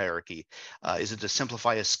device hierarchy? Is it to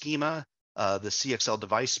simplify a schema, the CXL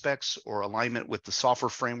device specs, or alignment with the software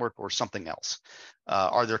framework, or something else?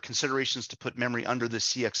 Are there considerations to put memory under the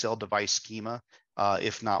CXL device schema?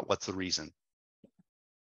 If not, what's the reason?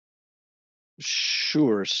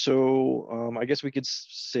 Sure. So I guess we could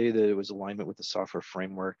say that it was alignment with the software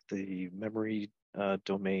framework. The memory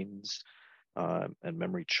domains and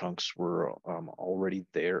memory chunks were already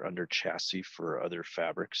there under chassis for other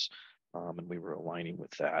fabrics, and we were aligning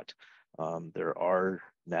with that. There are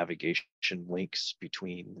navigation links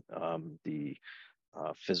between the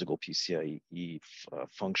physical PCIe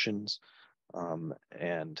functions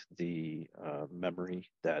and the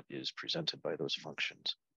memory that is presented by those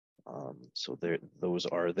functions. So those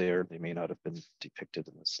are there. They may not have been depicted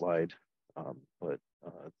in the slide, but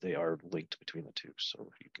they are linked between the two,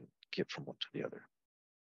 so you can get from one to the other.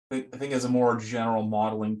 I think as a more general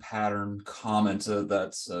modeling pattern comment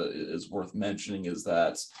that is worth mentioning is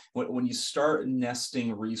that when you start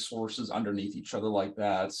nesting resources underneath each other like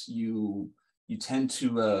that, you tend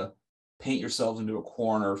to paint yourselves into a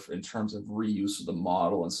corner in terms of reuse of the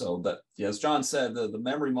model. And so that, as John said, the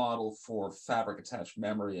memory model for fabric attached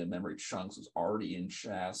memory and memory chunks was already in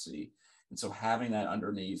chassis. And so having that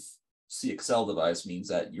underneath CXL device means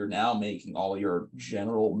that you're now making all your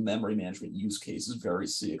general memory management use cases very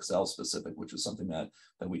CXL specific, which is something that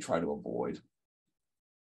we try to avoid.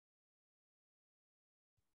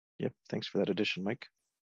 Yep, thanks for that addition, Mike.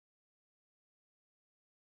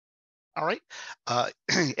 All right,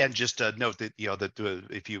 and just note that that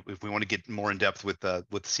if we want to get more in depth with the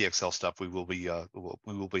CXL stuff, we will be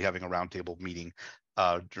having a roundtable meeting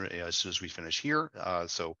as soon as we finish here.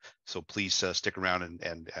 So please stick around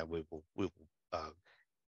and we will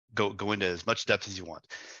go into as much depth as you want.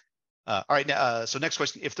 All right, so next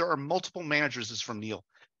question: if there are multiple managers, this is from Neil.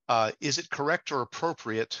 Is it correct or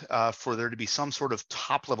appropriate for there to be some sort of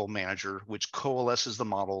top-level manager which coalesces the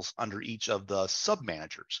models under each of the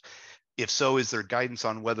sub-managers? If so, is there guidance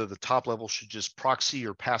on whether the top level should just proxy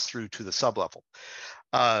or pass through to the sub-level?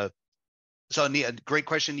 So great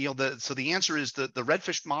question, Neil. So the answer is that the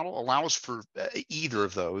Redfish model allows for either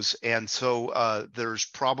of those, and so there's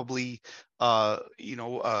probably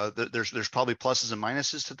there's probably pluses and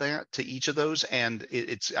minuses to each of those, and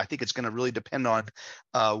I think it's going to really depend on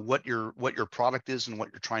what your product is and what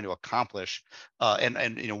you're trying to accomplish,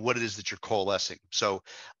 and what it is that you're coalescing. So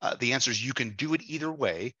the answer is you can do it either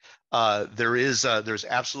way. There's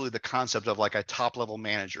absolutely the concept of like a top level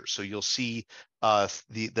manager. So you'll see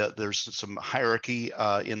there's some hierarchy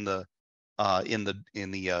in the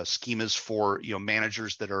schemas for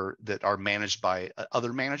managers that are managed by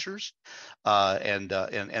other managers,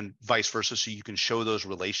 and vice versa. So you can show those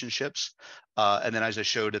relationships, and then as I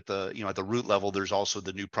showed at the root level, there's also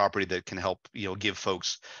the new property that can help give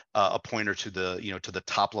folks a pointer to the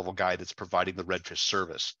top level guide that's providing the Redfish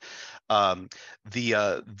service.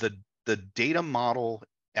 The data model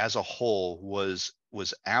as a whole was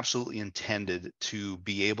absolutely intended to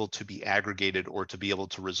be able to be aggregated or to be able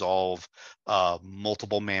to resolve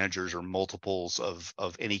multiple managers or multiples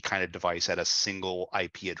of any kind of device at a single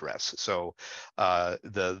IP address. So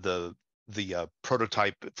the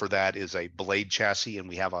prototype for that is a blade chassis, and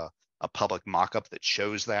we have a public mock-up that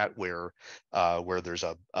shows that where there's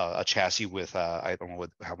a chassis with I don't know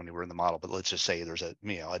how many were in the model, but let's just say there's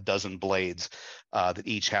a dozen blades that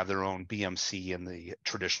each have their own BMC in the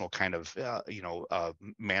traditional kind of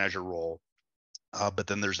manager role. But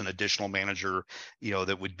then there's an additional manager,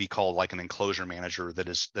 that would be called like an enclosure manager that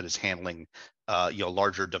is handling,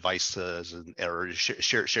 larger devices or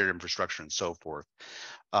shared infrastructure and so forth.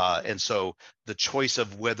 And so the choice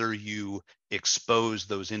of whether you expose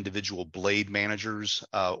those individual blade managers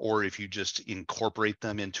or if you just incorporate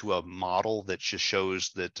them into a model that just shows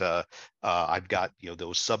that I've got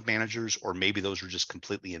those sub managers, or maybe those are just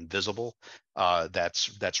completely invisible.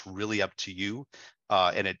 That's really up to you.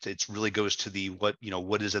 And it really goes to the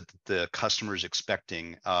what is it that the customer is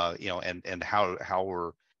expecting, and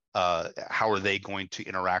how are they going to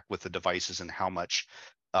interact with the devices, and how much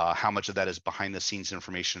of that is behind the scenes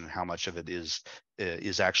information and how much of it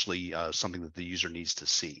is actually something that the user needs to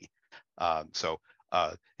see. So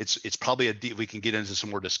it's probably we can get into some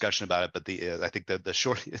more discussion about it, but I think that the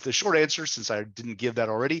short answer, since I didn't give that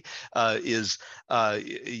already, is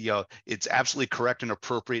it's absolutely correct and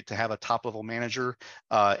appropriate to have a top level manager,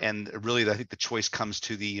 and really I think the choice comes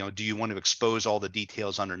to the do you want to expose all the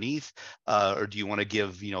details underneath, or do you want to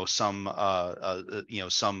give some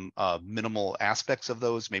minimal aspects of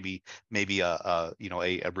those, maybe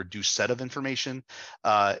a reduced set of information,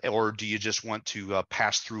 or do you just want to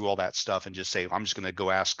pass through all that stuff and just say, I'm just going to go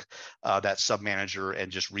ask that sub manager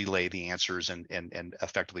and just relay the answers and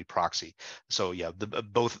effectively proxy. So yeah,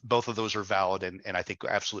 both of those are valid, and I think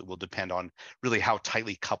absolutely will depend on really how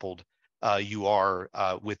tightly coupled you are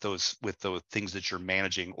with the things that you're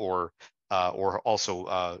managing, or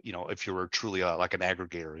also if you're truly like an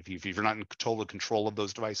aggregator. If you're not in total control of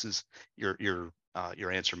those devices, your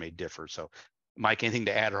answer may differ. So Mike, anything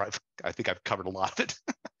to add? Or I think I've covered a lot of it.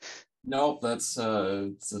 No, that's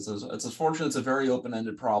it's unfortunate. It's a very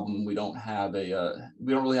open-ended problem. We don't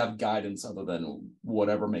really have guidance other than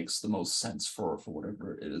whatever makes the most sense for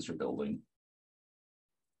whatever it is you're building.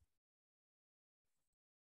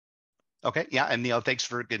 Okay, yeah, and thanks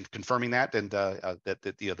for confirming that, and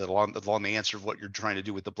that along the answer of what you're trying to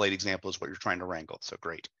do with the blade example is what you're trying to wrangle. So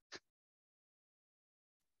great.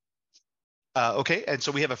 Okay, and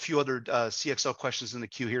so we have a few other CXL questions in the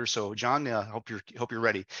queue here. So John, hope you're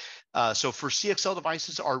ready. So for CXL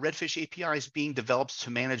devices, are Redfish APIs being developed to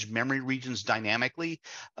manage memory regions dynamically?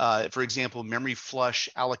 For example, memory flush,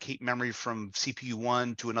 allocate memory from CPU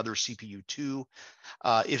 1 to another CPU 2.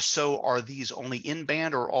 If so, are these only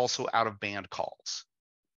in-band or also out-of-band calls?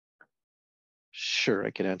 Sure,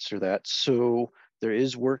 I can answer that. So there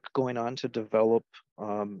is work going on to develop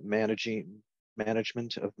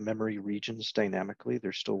management of memory regions dynamically.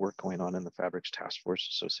 There's still work going on in the Fabrics task force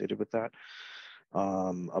associated with that.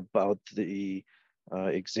 About the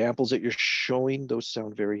examples that you're showing, those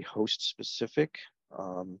sound very host specific.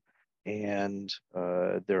 And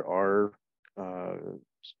there are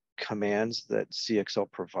commands that CXL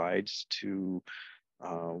provides to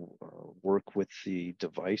work with the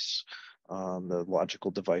device, the logical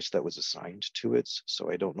device that was assigned to it. So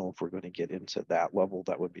I don't know if we're going to get into that level.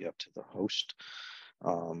 That would be up to the host.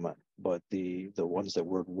 But the ones that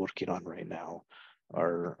we're working on right now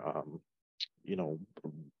are,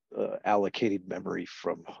 allocated memory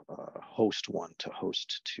from host 1 to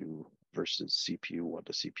host 2 versus CPU 1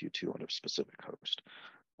 to CPU 2 on a specific host.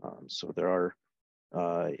 So there are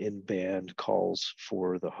in-band calls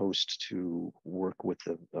for the host to work with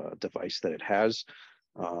the device that it has.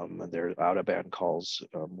 And their out-of-band calls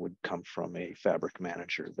would come from a fabric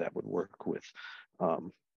manager that would work with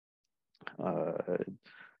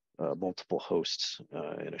multiple hosts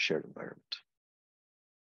in a shared environment.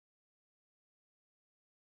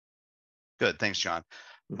 Good, thanks, John.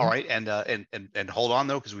 Mm-hmm. All right, and hold on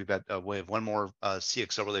though, because we have one more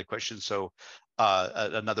CXL related question. So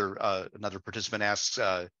another participant asks,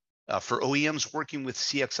 for OEMs working with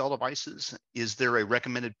CXL devices, is there a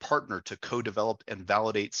recommended partner to co-develop and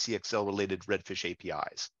validate CXL related Redfish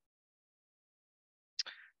APIs?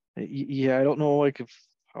 Yeah, I don't know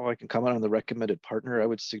how I can comment on the recommended partner. I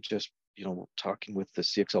would suggest talking with the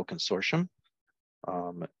CXL Consortium,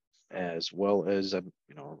 as well as in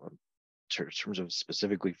terms of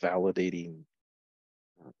specifically validating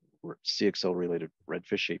CXL related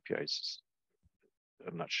Redfish APIs.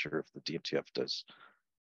 I'm not sure if the DMTF does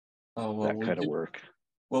that kind of work.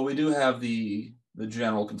 Well, we do have the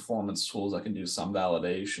general conformance tools that can do some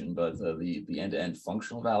validation, but the end-to-end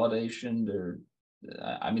functional validation,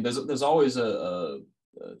 there's always a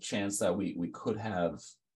chance that we could have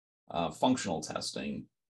functional testing.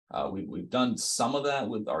 We've done some of that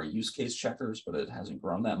with our use case checkers, but it hasn't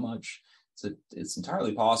grown that much. So it's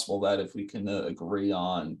entirely possible that if we can agree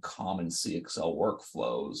on common CXL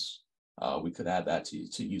workflows, we could add that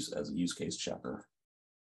to use as a use case checker.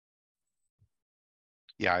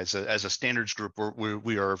 Yeah, as a standards group,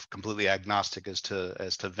 we are completely agnostic as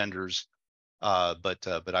to vendors But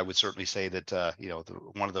I would certainly say that you know,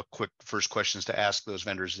 one of the quick first questions to ask those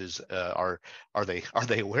vendors is are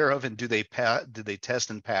they aware of, and do they test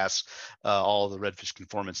and pass all the Redfish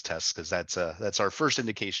conformance tests, because that's our first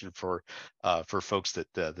indication for folks that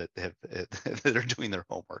have that are doing their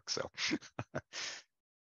homework. So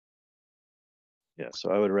Yeah,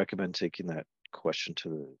 so I would recommend taking that question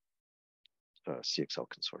to the CXL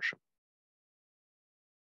Consortium.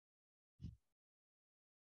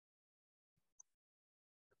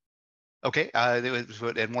 okay,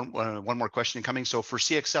 and one more question coming. So for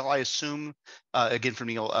CXL, I assume again from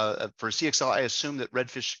Neil, for CXL, I assume that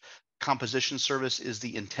Redfish composition service is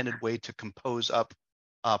the intended way to compose up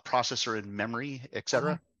processor and memory,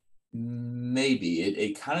 etc. Maybe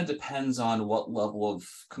it kind of depends on what level of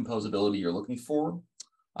composability you're looking for.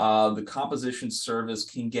 The composition service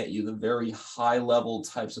can get you the very high level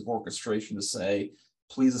types of orchestration to say,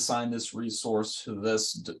 please assign this resource to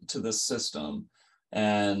this system,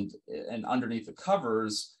 and underneath the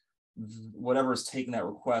covers, whatever is taking that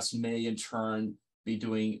request may in turn be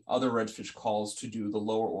doing other Redfish calls to do the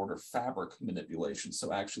lower order fabric manipulation.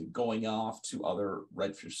 So actually going off to other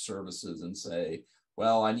Redfish services and say,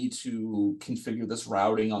 well, I need to configure this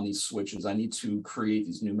routing on these switches. I need to create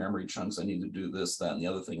these new memory chunks. I need to do this, that, and the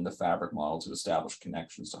other thing in the fabric model to establish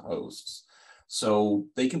connections to hosts. So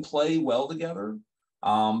they can play well together,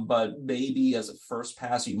 but maybe as a first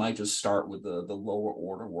pass, you might just start with the lower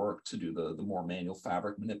order work to do the more manual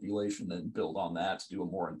fabric manipulation, then build on that to do a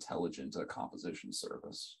more intelligent composition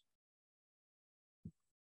service.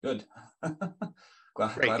 Good.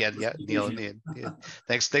 Great. Yeah, Neil. Yeah.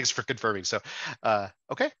 Thanks for confirming. So,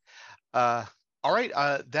 okay. All right.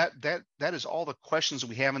 That is all the questions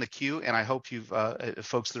we have in the queue, and I hope you've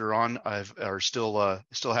folks that are on are still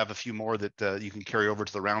have a few more that you can carry over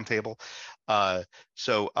to the roundtable.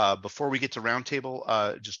 So before we get to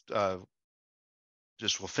roundtable,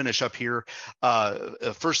 just we'll finish up here.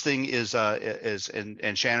 First thing is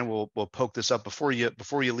and Shannon will poke this up before you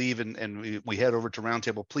leave, and we head over to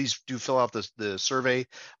roundtable. Please do fill out the survey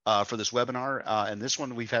for this webinar. And this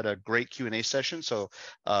one we've had a great Q&A session, so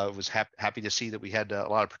was happy to see that we had a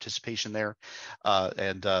lot of participation there.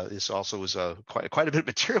 And this also was quite a bit of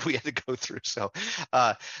material we had to go through. So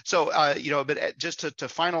you know, but just to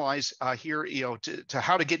finalize here, you know, to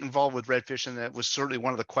how to get involved with Redfish, and that was certainly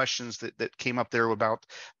one of the questions that came up there about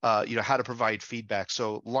you know, how to provide feedback.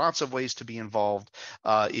 So lots of ways to be involved.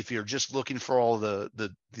 If you're just looking for all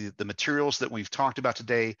the materials that we've talked about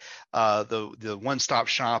today, the one-stop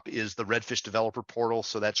shop is the Redfish developer portal.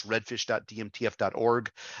 So that's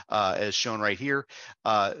redfish.dmtf.org, as shown right here.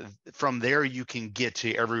 From there, you can get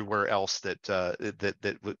to everywhere else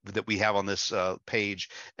that we have on this page,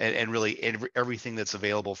 and really everything that's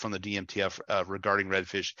available from the DMTF regarding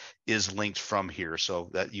Redfish is linked from here, so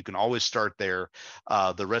that you can always start there.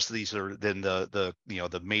 The rest of these are then the you know,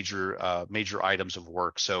 the major items of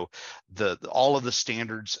work. So all of the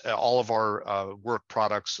standards, all of our work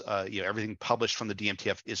products, you know, everything published from the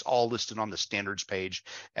DMTF is all listed on the standards page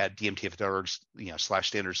at dmtf.org, you know,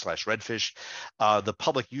 /standards/redfish. The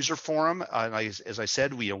public user forum, as I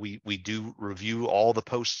said, we do review all the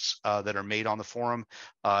posts that are made on the forum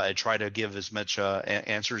and try to give as much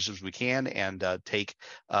answers as we can, and take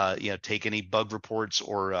any bug reports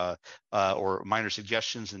or minor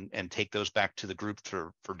suggestions and take those back to the group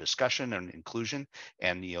for discussion and inclusion.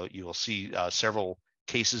 And you will see several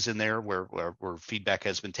cases in there where feedback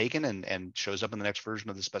has been taken and shows up in the next version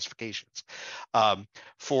of the specifications.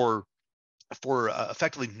 For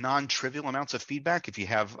effectively non-trivial amounts of feedback, if you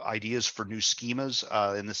have ideas for new schemas,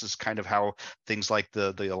 and this is kind of how things like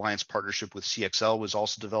the alliance partnership with CXL was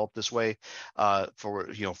also developed this way,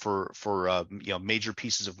 for major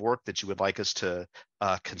pieces of work that you would like us to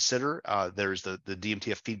consider, there's the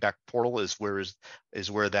DMTF feedback portal is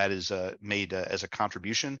where that is made as a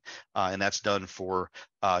contribution, and that's done for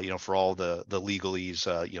all the legalese,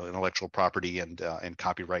 intellectual property and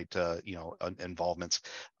copyright involvements,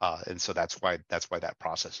 and so that's why that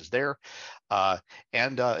process is there.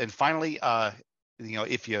 And finally,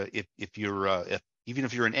 even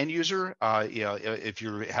if you're an end user, if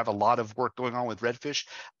you have a lot of work going on with Redfish,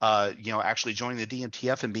 actually joining the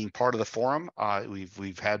DMTF and being part of the forum,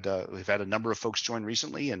 we've had a number of folks join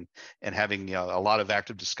recently, and having a lot of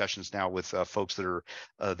active discussions now with folks that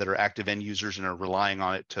are active end users and are relying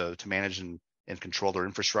on it to manage and control their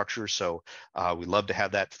infrastructure. So we love to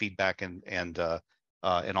have that feedback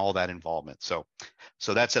and all that involvement. So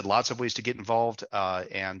that's it. Lots of ways to get involved.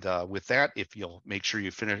 And with that, if you'll make sure you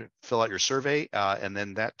fill out your survey, and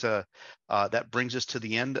then that brings us to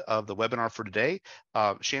the end of the webinar for today.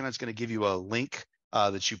 Shannon's going to give you a link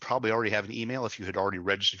that you probably already have an email if you had already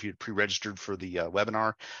registered, if you had pre-registered for the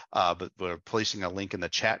webinar. But we're placing a link in the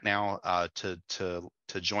chat now to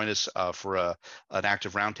join us for an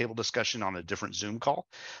active roundtable discussion on a different Zoom call.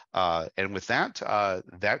 And with that,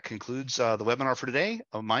 that concludes the webinar for today.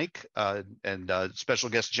 Mike and special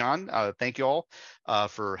guest John, thank you all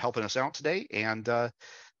for helping us out today. And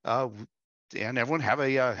everyone have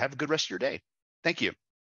a good rest of your day. Thank you.